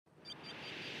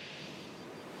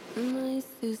Nice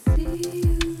to see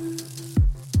you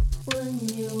when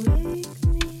you wake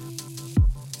me.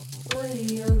 Where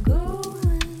you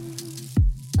going?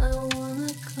 I wanna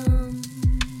come.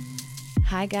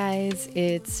 Hi guys,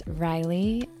 it's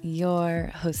Riley,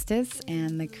 your hostess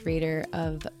and the creator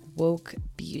of Woke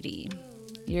Beauty.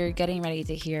 You're getting ready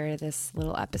to hear this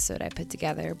little episode I put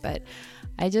together, but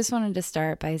I just wanted to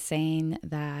start by saying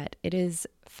that it is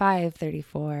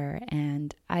 5:34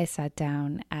 and I sat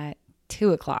down at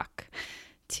 2 o'clock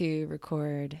to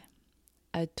record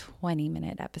a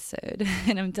 20-minute episode.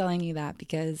 And I'm telling you that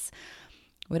because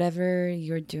whatever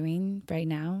you're doing right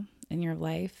now in your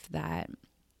life that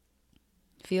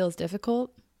feels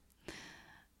difficult,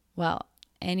 well,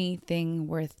 anything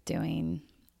worth doing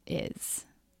is.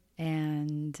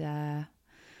 And yeah,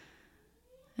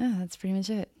 that's pretty much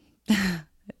it.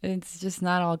 It's just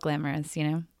not all glamorous, you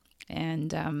know?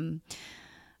 And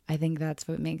I think that's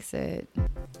what makes it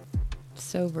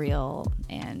so real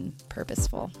and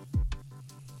purposeful.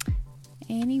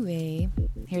 Anyway,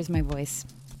 here's my voice.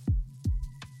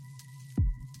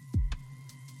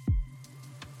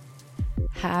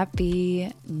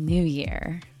 Happy New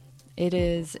Year. It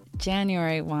is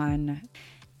January 1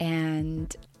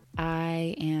 and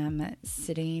I am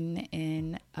sitting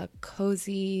in a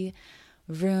cozy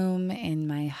room in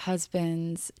my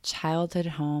husband's childhood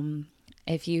home.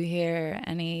 If you hear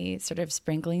any sort of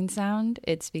sprinkling sound,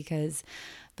 it's because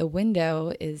the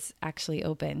window is actually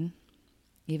open.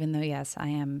 Even though, yes, I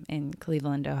am in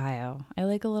Cleveland, Ohio. I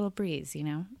like a little breeze, you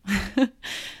know?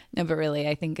 No, but really,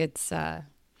 I think it's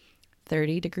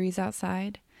 30 degrees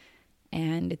outside.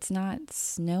 And it's not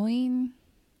snowing,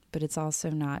 but it's also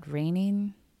not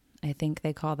raining. I think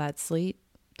they call that sleet.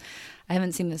 I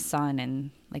haven't seen the sun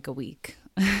in like a week.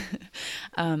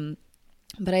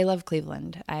 But I love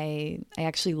Cleveland. I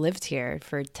actually lived here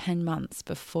for 10 months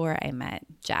before I met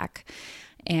Jack.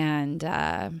 And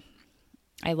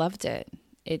I loved it.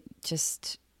 It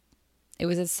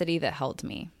was a city that held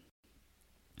me.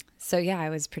 So yeah, I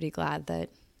was pretty glad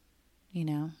that, you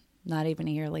know, not even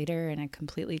a year later in a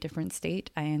completely different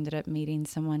state, I ended up meeting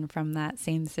someone from that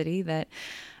same city that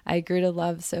I grew to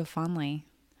love so fondly.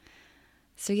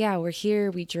 So yeah, we're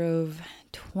here. We drove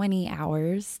 20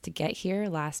 hours to get here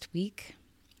last week.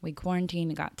 We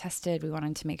quarantined and got tested. We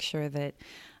wanted to make sure that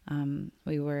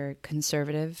we were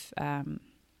conservative,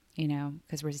 you know,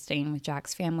 because we're staying with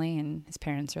Jack's family and his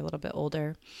parents are a little bit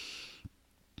older.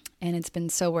 And it's been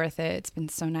so worth it. It's been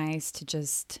so nice to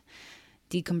just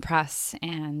decompress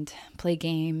and play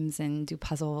games and do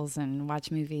puzzles and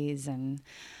watch movies. And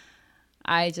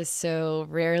I just so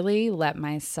rarely let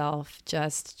myself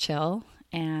just chill.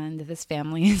 And this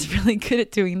family is really good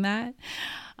at doing that.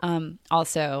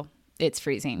 Also, it's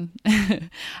freezing. I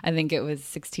think it was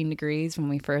 16 degrees when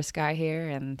we first got here,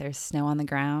 and there's snow on the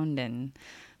ground, and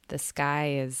the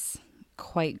sky is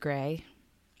quite gray.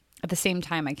 At the same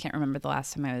time, I can't remember the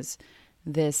last time I was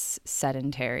this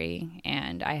sedentary,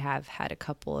 and I have had a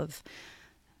couple of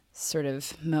sort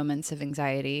of moments of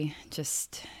anxiety.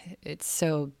 Just, it's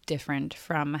so different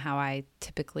from how I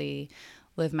typically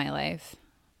live my life,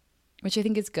 which I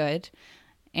think is good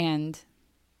and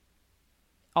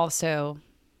also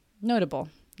notable,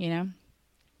 you know?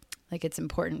 Like, it's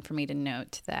important for me to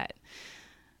note that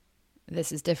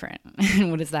this is different. And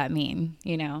what does that mean,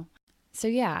 you know? So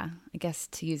yeah, I guess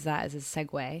to use that as a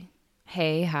segue.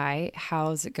 Hey, hi,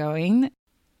 how's it going?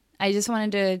 I just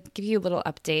wanted to give you a little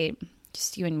update,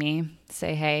 just you and me,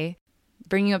 say hey,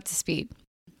 bring you up to speed.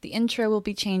 The intro will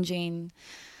be changing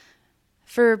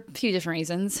for a few different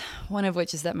reasons, one of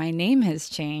which is that my name has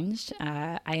changed.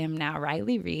 I am now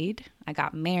Riley Reed. I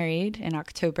got married in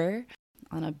October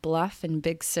on a bluff in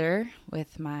Big Sur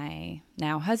with my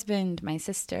now husband, my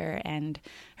sister, and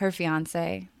her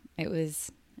fiance. It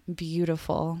was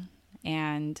beautiful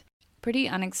and pretty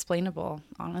unexplainable,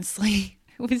 honestly.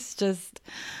 It was just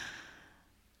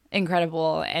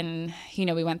incredible. And, you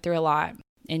know, we went through a lot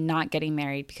in not getting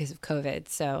married because of COVID.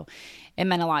 So it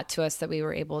meant a lot to us that we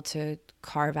were able to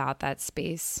carve out that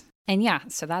space. And yeah,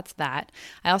 so that's that.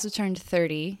 I also turned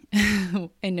 30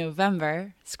 in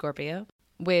November, Scorpio,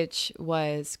 which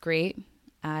was great.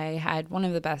 I had one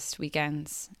of the best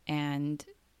weekends and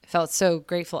felt so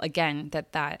grateful again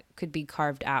that that could be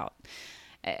carved out.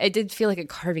 It did feel like a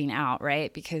carving out,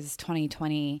 right? Because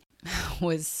 2020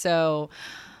 was so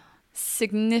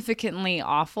significantly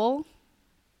awful.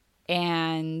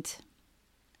 And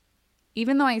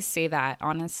even though I say that,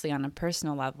 honestly, on a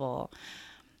personal level,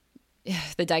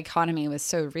 the dichotomy was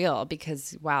so real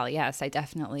because, wow, yes, I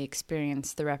definitely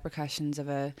experienced the repercussions of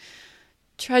a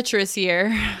treacherous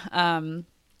year. I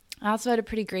also had a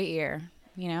pretty great year,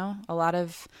 you know, a lot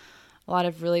of a lot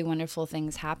of really wonderful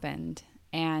things happened.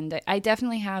 And I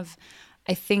definitely have,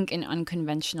 I think, an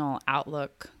unconventional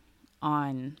outlook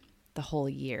on the whole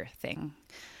year thing.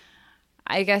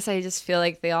 I guess I just feel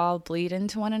like they all bleed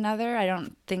into one another. I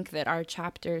don't think that our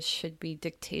chapters should be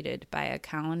dictated by a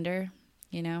calendar,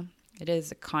 you know? It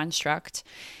is a construct.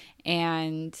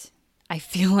 And I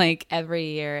feel like every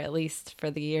year, at least for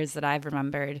the years that I've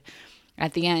remembered,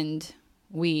 at the end,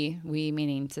 we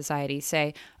meaning society,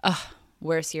 say, oh,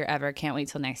 worst year ever, can't wait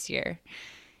till next year.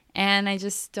 And I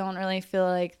just don't really feel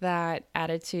like that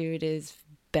attitude is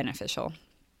beneficial.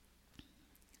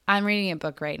 I'm reading a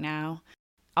book right now.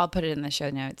 I'll put it in the show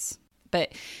notes.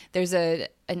 But there's an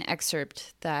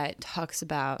excerpt that talks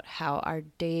about how our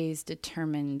days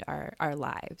determined our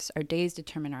lives. Our days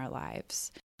determine our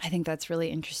lives. I think that's really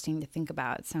interesting to think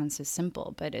about. It sounds so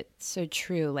simple, but it's so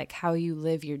true. Like how you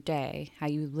live your day, how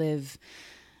you live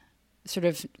sort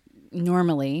of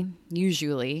normally,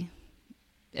 usually,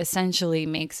 essentially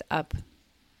makes up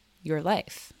your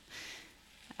life.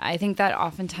 I think that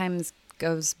oftentimes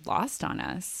goes lost on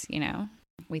us, you know?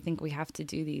 We think we have to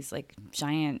do these like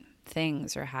giant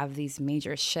things or have these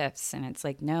major shifts. And it's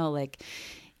like, no, like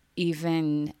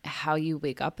even how you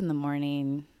wake up in the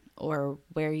morning or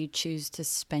where you choose to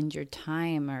spend your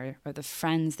time or the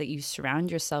friends that you surround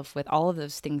yourself with, all of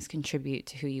those things contribute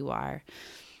to who you are.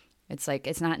 It's like,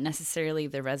 it's not necessarily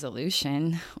the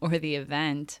resolution or the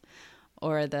event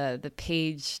or the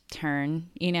page turn,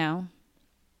 you know,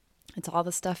 it's all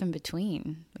the stuff in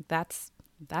between. Like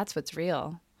that's what's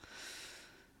real.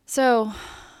 So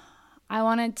I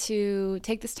wanted to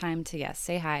take this time to, yes,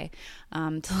 say hi,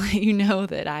 to let you know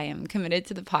that I am committed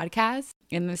to the podcast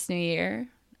in this new year.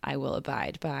 I will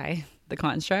abide by the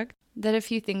construct, that a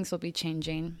few things will be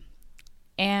changing,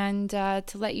 and to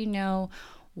let you know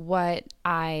what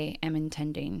I am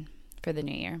intending for the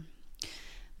new year.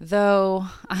 Though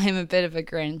I'm a bit of a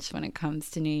Grinch when it comes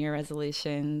to New Year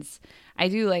resolutions, I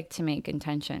do like to make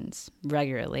intentions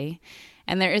regularly,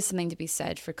 and there is something to be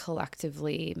said for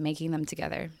collectively making them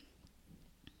together.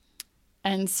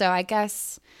 And so I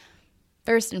guess,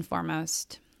 first and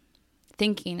foremost,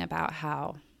 thinking about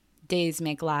how days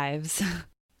make lives,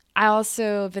 I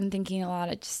also have been thinking a lot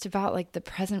just about like the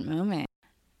present moment.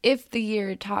 If the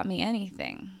year taught me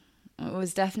anything, it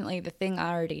was definitely the thing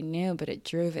I already knew, but it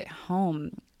drove it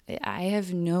home. I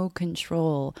have no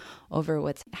control over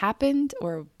what's happened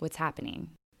or what's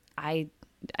happening. I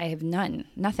have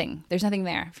nothing. There's nothing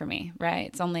there for me, right?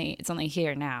 It's only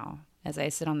here now as I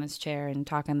sit on this chair and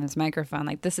talk on this microphone.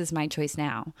 Like, this is my choice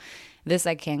now. This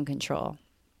I can control.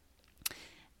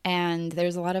 And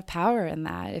there's a lot of power in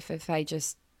that if I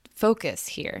just focus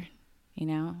here, you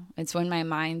know? It's when my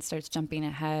mind starts jumping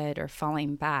ahead or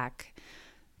falling back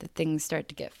that things start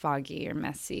to get foggy or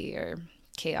messy or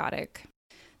chaotic.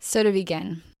 So to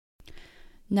begin,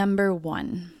 number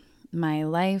 1, my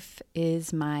life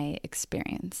is my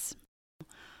experience.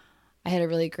 I had a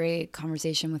really great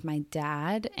conversation with my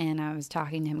dad, and I was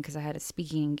talking to him because I had a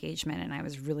speaking engagement and I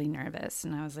was really nervous.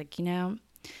 And I was like, you know,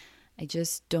 I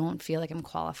just don't feel like I'm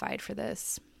qualified for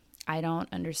this. I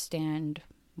don't understand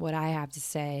what I have to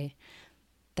say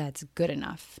that's good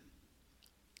enough.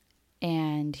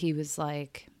 And he was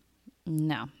like,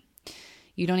 no,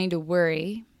 you don't need to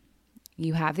worry.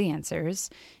 You have the answers.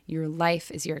 Your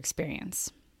life is your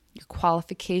experience. Your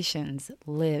qualifications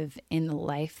live in the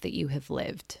life that you have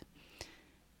lived.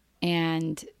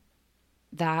 And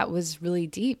that was really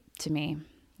deep to me,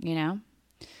 you know,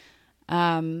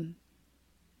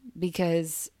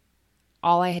 because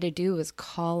all I had to do was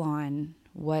call on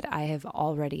what I have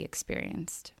already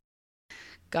experienced.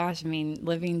 Gosh, I mean,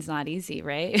 living's not easy,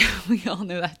 right? We all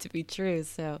know that to be true.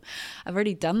 So I've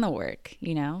already done the work,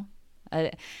 you know.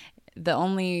 The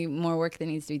only more work that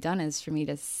needs to be done is for me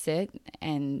to sit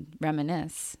and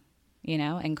reminisce, you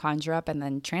know, and conjure up and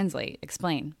then translate,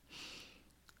 explain.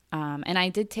 And I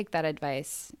did take that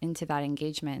advice into that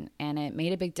engagement, and it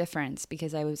made a big difference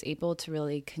because I was able to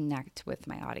really connect with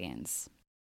my audience.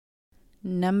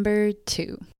 Number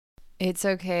 2, it's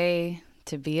okay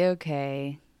to be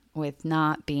okay with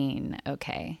not being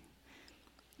okay.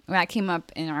 That came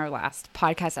up in our last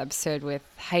podcast episode with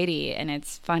Heidi, and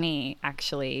it's funny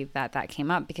actually that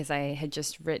came up because I had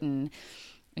just written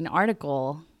an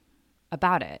article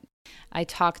about it. I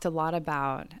talked a lot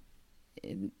about,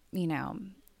 you know,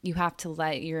 you have to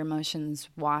let your emotions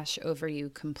wash over you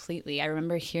completely. I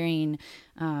remember hearing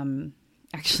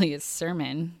actually a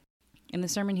sermon. In the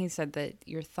sermon, he said that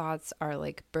your thoughts are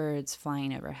like birds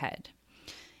flying overhead.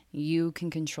 You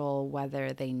can control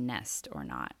whether they nest or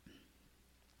not.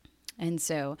 And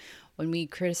so when we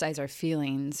criticize our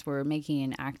feelings, we're making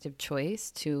an active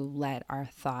choice to let our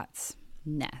thoughts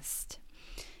nest.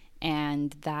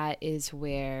 And that is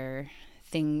where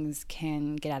things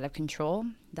can get out of control.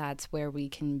 That's where we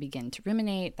can begin to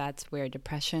ruminate. That's where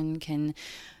depression can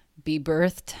be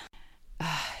birthed.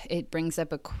 It brings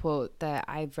up a quote that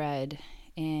I've read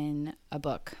in a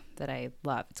book that I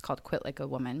love. It's called Quit Like a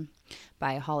Woman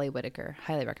by Holly Whitaker.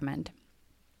 Highly recommend.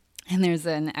 And there's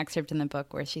an excerpt in the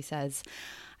book where she says,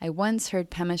 I once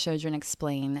heard Pema Chodron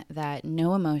explain that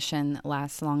no emotion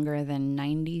lasts longer than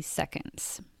 90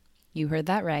 seconds. You heard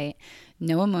that right.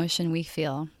 No emotion we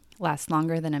feel lasts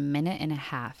longer than a minute and a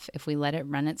half if we let it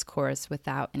run its course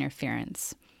without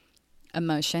interference.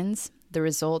 Emotions, the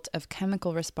result of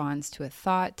chemical response to a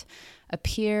thought,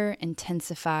 appear,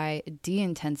 intensify,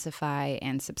 de-intensify,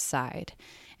 and subside.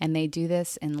 And they do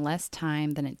this in less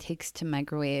time than it takes to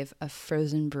microwave a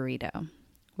frozen burrito.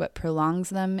 What prolongs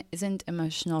them isn't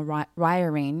emotional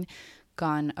wiring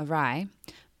gone awry,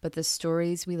 but the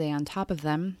stories we lay on top of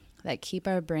them that keep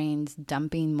our brains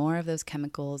dumping more of those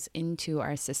chemicals into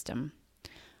our system.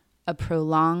 A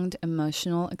prolonged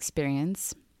emotional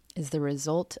experience is the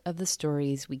result of the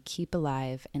stories we keep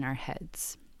alive in our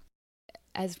heads.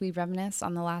 As we reminisce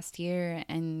on the last year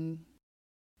and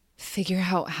figure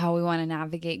out how we want to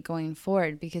navigate going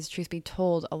forward, because truth be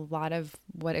told, a lot of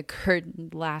what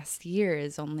occurred last year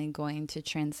is only going to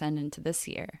transcend into this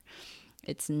year.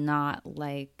 It's not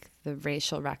like the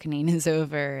racial reckoning is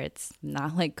over. It's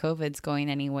not like COVID's going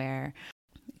anywhere.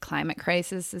 Climate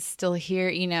crisis is still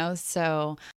here,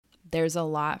 so there's a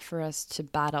lot for us to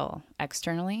battle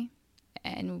externally.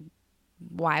 And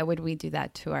why would we do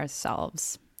that to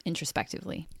ourselves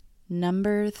introspectively?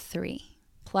 Number 3,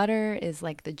 clutter is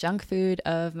like the junk food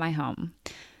of my home.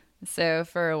 So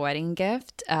for a wedding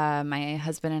gift, my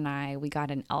husband and I, we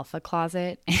got an Elfa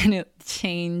closet, and it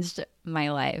changed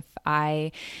my life.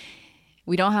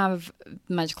 We don't have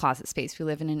much closet space. We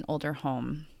live in an older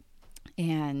home,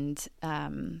 and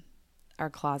our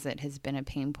closet has been a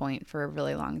pain point for a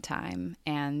really long time.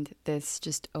 And this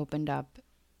just opened up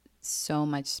so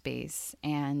much space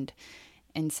and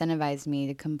incentivized me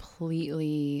to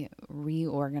completely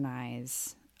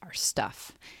reorganize our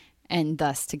stuff, and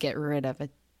thus to get rid of a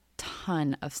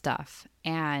ton of stuff.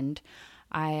 And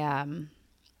I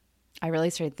really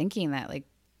started thinking that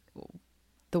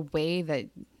the way that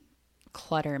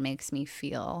clutter makes me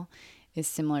feel is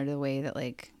similar to the way that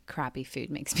crappy food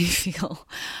makes me feel.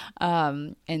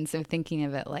 And so thinking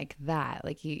of it like that,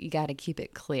 you got to keep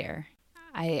it clear.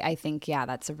 I think,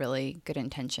 that's a really good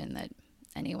intention that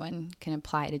anyone can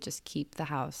apply to just keep the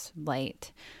house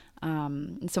light.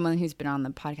 And someone who's been on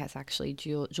the podcast, actually,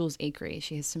 Jules Akery,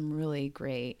 she has some really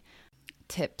great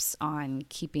tips on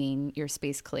keeping your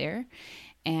space clear.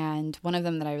 And one of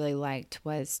them that I really liked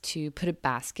was to put a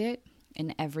basket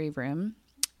in every room.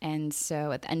 And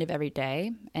so at the end of every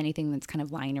day, anything that's kind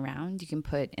of lying around, you can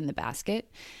put in the basket.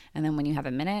 And then when you have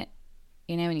a minute,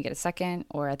 when you get a second,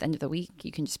 or at the end of the week,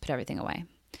 you can just put everything away.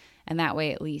 And that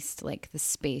way, at least, the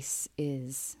space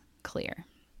is clear.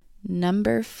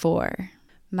 Number 4,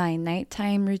 my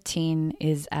nighttime routine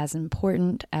is as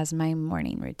important as my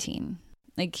morning routine.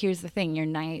 Here's the thing, your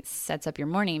night sets up your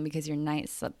morning because your night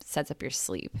sets up your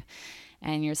sleep.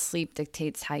 And your sleep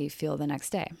dictates how you feel the next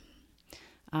day.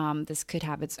 This could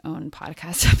have its own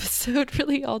podcast episode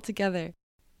really altogether.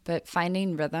 But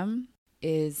finding rhythm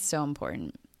is so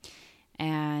important.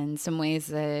 And some ways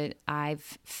that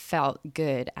I've felt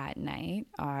good at night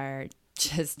are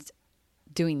just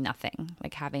doing nothing,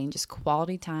 having just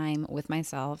quality time with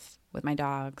myself, with my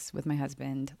dogs, with my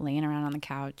husband, laying around on the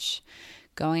couch,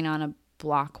 going on a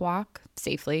block walk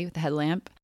safely with a headlamp,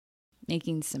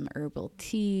 making some herbal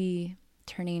tea,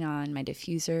 turning on my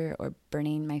diffuser or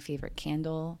burning my favorite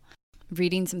candle,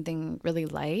 reading something really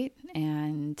light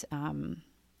and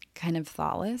kind of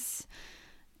thoughtless,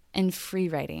 and free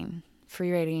writing.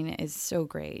 Free writing is so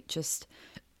great, just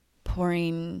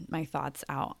pouring my thoughts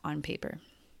out on paper.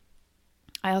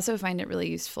 I also find it really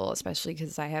useful, especially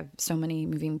because I have so many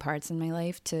moving parts in my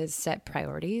life, to set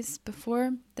priorities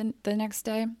before the next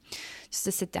day, just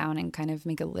to sit down and kind of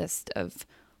make a list of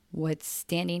what's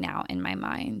standing out in my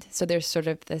mind. So there's sort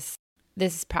of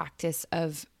this practice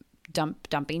of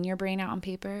dumping your brain out on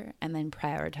paper and then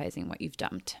prioritizing what you've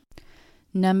dumped.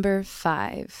 Number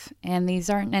 5, and these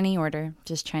aren't in any order,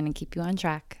 just trying to keep you on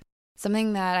track.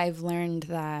 Something that I've learned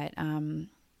that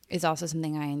is also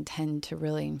something I intend to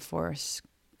really enforce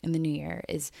in the new year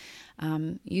is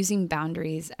using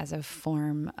boundaries as a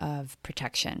form of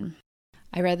protection.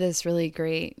 I read this really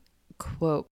great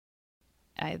quote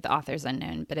the author's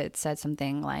unknown, but it said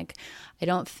something like, I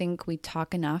don't think we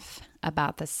talk enough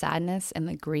about the sadness and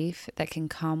the grief that can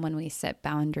come when we set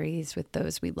boundaries with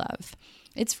those we love.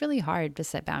 It's really hard to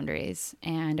set boundaries,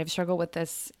 and I've struggled with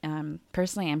this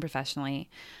personally and professionally.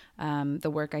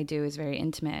 The work I do is very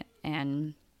intimate,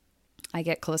 and I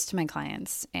get close to my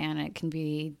clients, and it can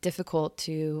be difficult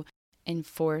to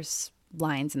enforce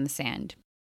lines in the sand.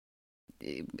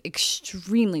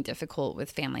 Extremely difficult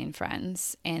with family and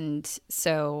friends. And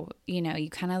so, you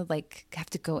kind of like have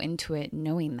to go into it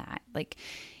knowing that. Like,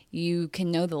 you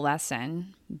can know the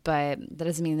lesson, but that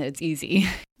doesn't mean that it's easy.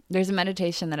 There's a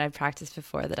meditation that I've practiced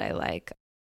before that I like.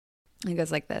 It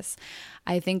goes like this.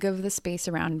 I think of the space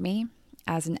around me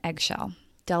as an eggshell,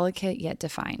 delicate yet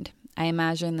defined. I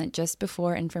imagine that just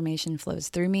before information flows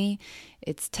through me,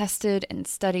 it's tested and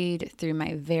studied through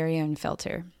my very own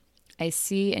filter. I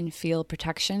see and feel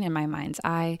protection in my mind's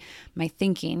eye, my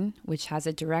thinking, which has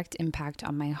a direct impact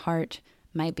on my heart,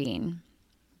 my being.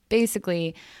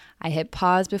 Basically, I hit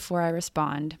pause before I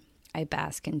respond. I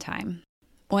bask in time.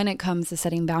 When it comes to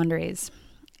setting boundaries,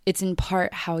 it's in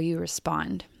part how you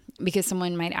respond, because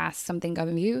someone might ask something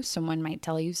of you, someone might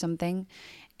tell you something,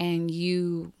 and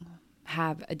you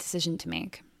have a decision to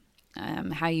make,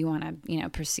 how you want to,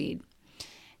 proceed.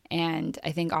 And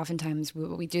I think oftentimes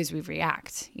what we do is we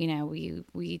react.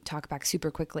 We talk back super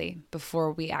quickly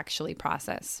before we actually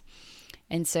process.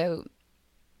 And so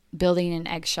building an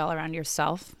eggshell around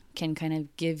yourself can kind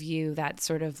of give you that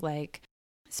sort of like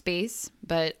space,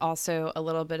 but also a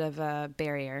little bit of a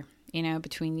barrier,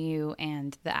 between you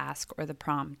and the ask or the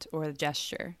prompt or the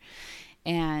gesture.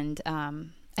 And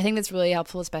I think that's really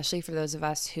helpful, especially for those of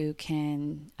us who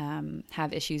can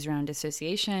have issues around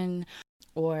dissociation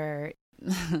or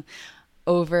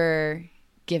over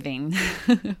giving,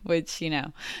 which,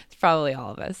 it's probably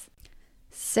all of us.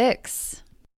 6,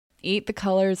 eat the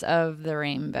colors of the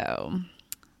rainbow.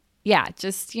 Yeah,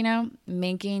 just,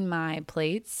 making my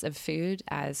plates of food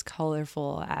as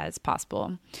colorful as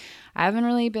possible. I haven't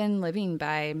really been living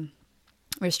by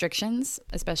restrictions,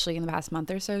 especially in the past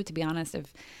month or so. To be honest,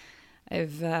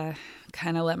 I've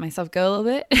kind of let myself go a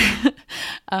little bit.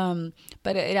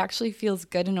 But it actually feels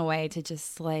good in a way to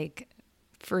just like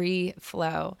free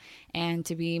flow and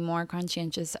to be more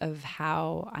conscientious of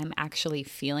how I'm actually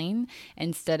feeling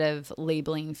instead of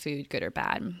labeling food good or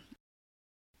bad.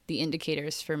 The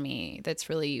indicators for me that's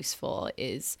really useful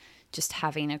is just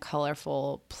having a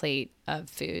colorful plate of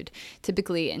food.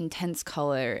 Typically, intense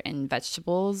color in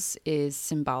vegetables is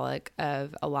symbolic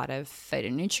of a lot of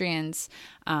phytonutrients,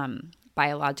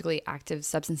 biologically active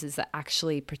substances that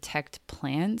actually protect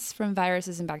plants from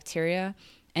viruses and bacteria,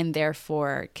 and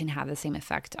therefore can have the same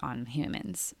effect on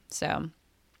humans. So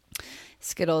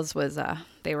Skittles was,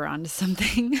 they were onto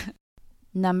something.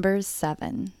 Number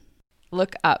 7,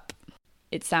 look up.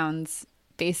 It sounds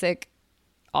basic,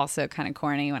 also kind of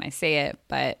corny when I say it,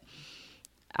 but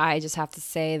I just have to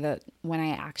say that when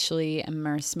I actually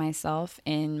immerse myself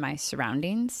in my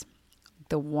surroundings,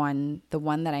 the one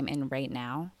that I'm in right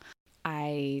now,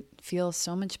 I feel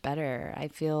so much better. I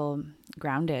feel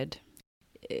grounded.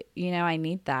 I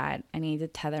need that. I need to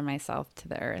tether myself to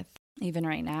the earth. Even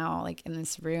right now, like in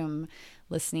this room,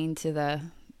 listening to the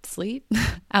sleet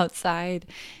outside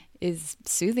is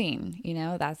soothing.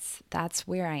 That's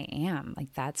where I am.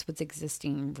 Like, that's what's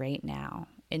existing right now.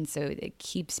 And so it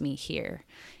keeps me here.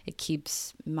 It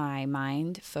keeps my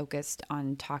mind focused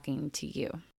on talking to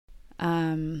you.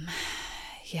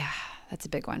 Yeah, that's a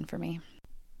big one for me.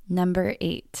 Number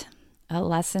 8, a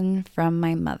lesson from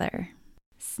my mother.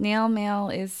 Snail mail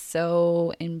is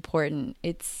so important.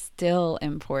 It's still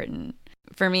important.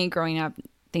 For me, growing up,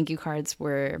 thank you cards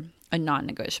were a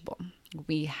non-negotiable.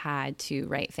 We had to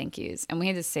write thank yous and we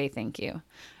had to say thank you.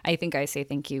 I think I say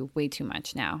thank you way too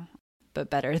much now, but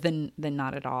better than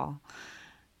not at all.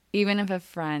 Even if a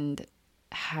friend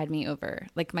had me over,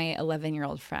 like my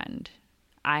 11-year-old friend,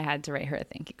 I had to write her a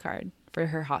thank you card for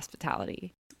her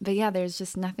hospitality. But yeah, there's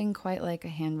just nothing quite like a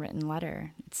handwritten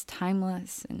letter. It's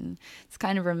timeless and it's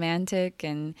kind of romantic,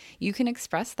 and you can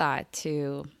express that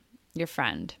to your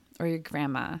friend or your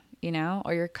grandma,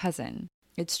 or your cousin.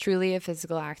 It's truly a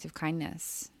physical act of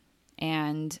kindness.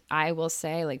 And I will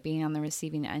say, like, being on the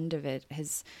receiving end of it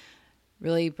has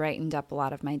really brightened up a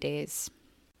lot of my days.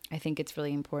 I think it's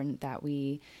really important that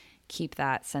we keep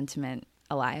that sentiment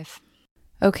alive.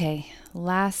 Okay,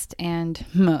 last and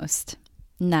most,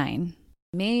 9.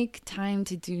 Make time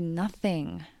to do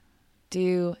nothing.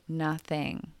 Do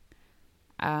nothing.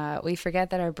 We forget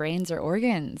that our brains are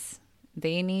organs.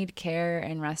 They need care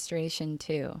and restoration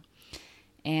too.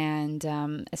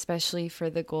 And especially for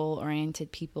the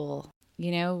goal-oriented people,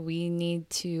 we need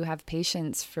to have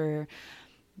patience for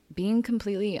being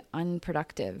completely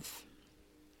unproductive,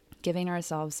 giving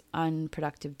ourselves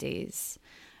unproductive days.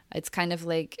 It's kind of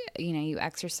like, you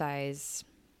exercise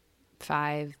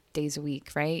 5 days a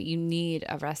week, right? You need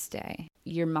a rest day.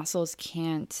 Your muscles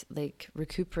can't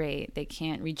recuperate. They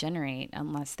can't regenerate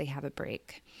unless they have a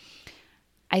break.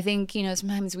 I think,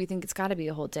 sometimes we think it's got to be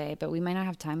a whole day, but we might not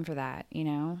have time for that,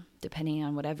 depending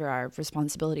on whatever our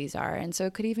responsibilities are. And so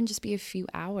it could even just be a few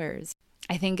hours.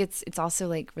 I think it's also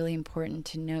really important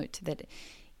to note that,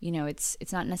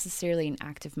 it's not necessarily an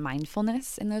act of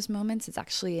mindfulness in those moments. It's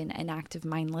actually an act of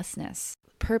mindlessness,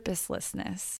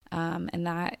 purposelessness. And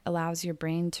that allows your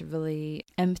brain to really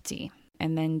empty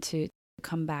and then to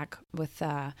come back with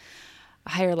a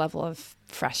higher level of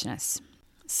freshness.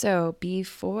 So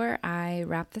before I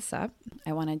wrap this up,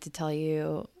 I wanted to tell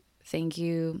you thank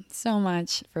you so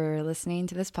much for listening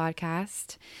to this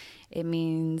podcast. It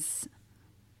means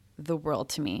the world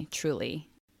to me, truly.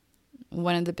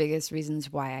 One of the biggest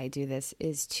reasons why I do this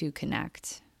is to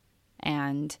connect.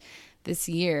 And this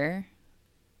year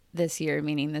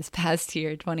meaning this past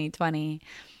year, 2020,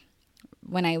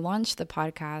 when I launched the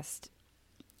podcast,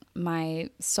 my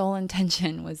sole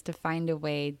intention was to find a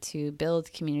way to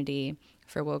build community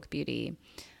for Woke Beauty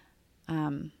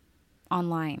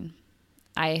online.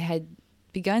 I had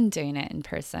begun doing it in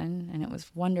person, and it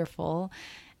was wonderful.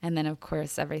 And then, of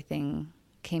course, everything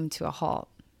came to a halt.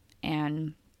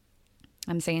 And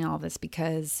I'm saying all this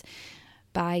because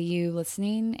by you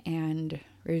listening and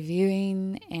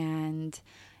reviewing and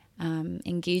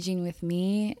engaging with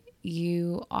me,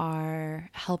 you are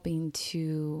helping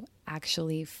to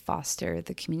actually foster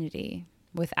the community.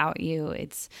 Without you,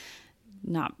 it's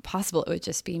not possible. It would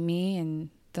just be me and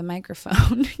the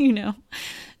microphone,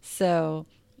 So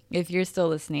if you're still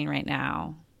listening right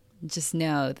now, just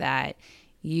know that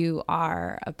you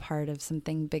are a part of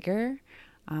something bigger,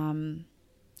 and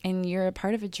you're a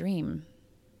part of a dream,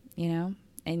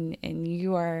 and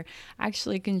you are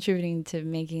actually contributing to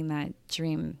making that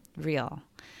dream real.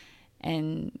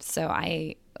 And so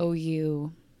I owe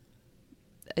you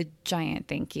a giant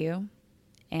thank you.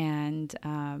 And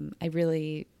I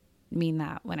really mean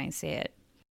that when I say it.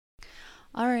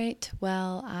 All right.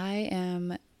 Well, I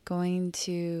am going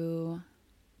to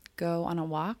go on a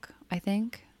walk, I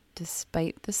think,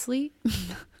 despite the sleet.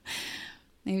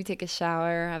 Maybe take a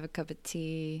shower, have a cup of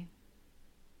tea,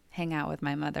 hang out with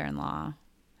my mother-in-law.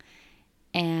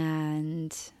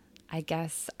 And I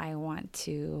guess I want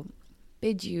to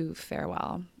bid you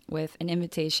farewell with an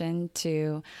invitation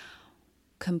to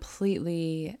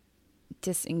completely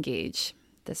disengage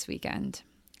this weekend.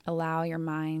 Allow your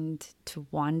mind to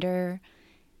wander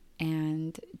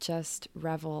and just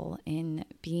revel in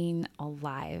being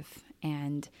alive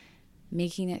and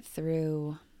making it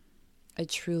through a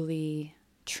truly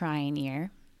trying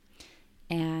year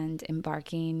and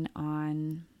embarking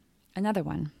on another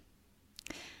one,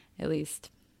 at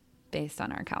least based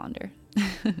on our calendar.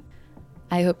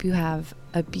 I hope you have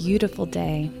a beautiful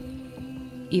day,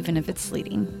 even if it's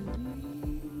sleeting.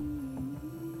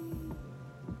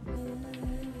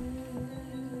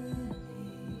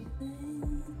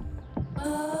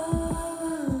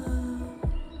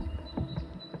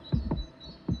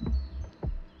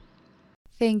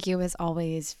 Thank you, as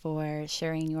always, for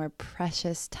sharing your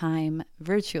precious time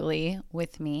virtually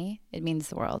with me. It means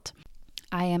the world.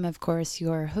 I am, of course,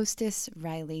 your hostess,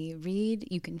 Riley Reed.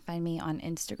 You can find me on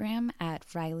Instagram at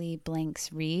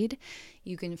RileyBlanksReed.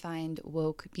 You can find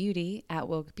Woke Beauty at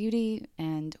Woke Beauty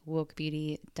and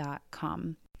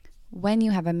wokebeauty.com. When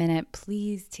you have a minute,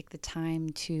 please take the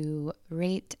time to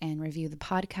rate and review the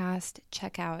podcast,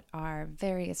 check out our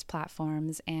various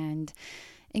platforms, and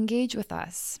engage with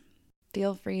us.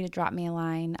 Feel free to drop me a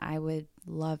line. I would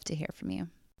love to hear from you.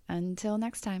 Until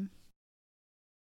next time.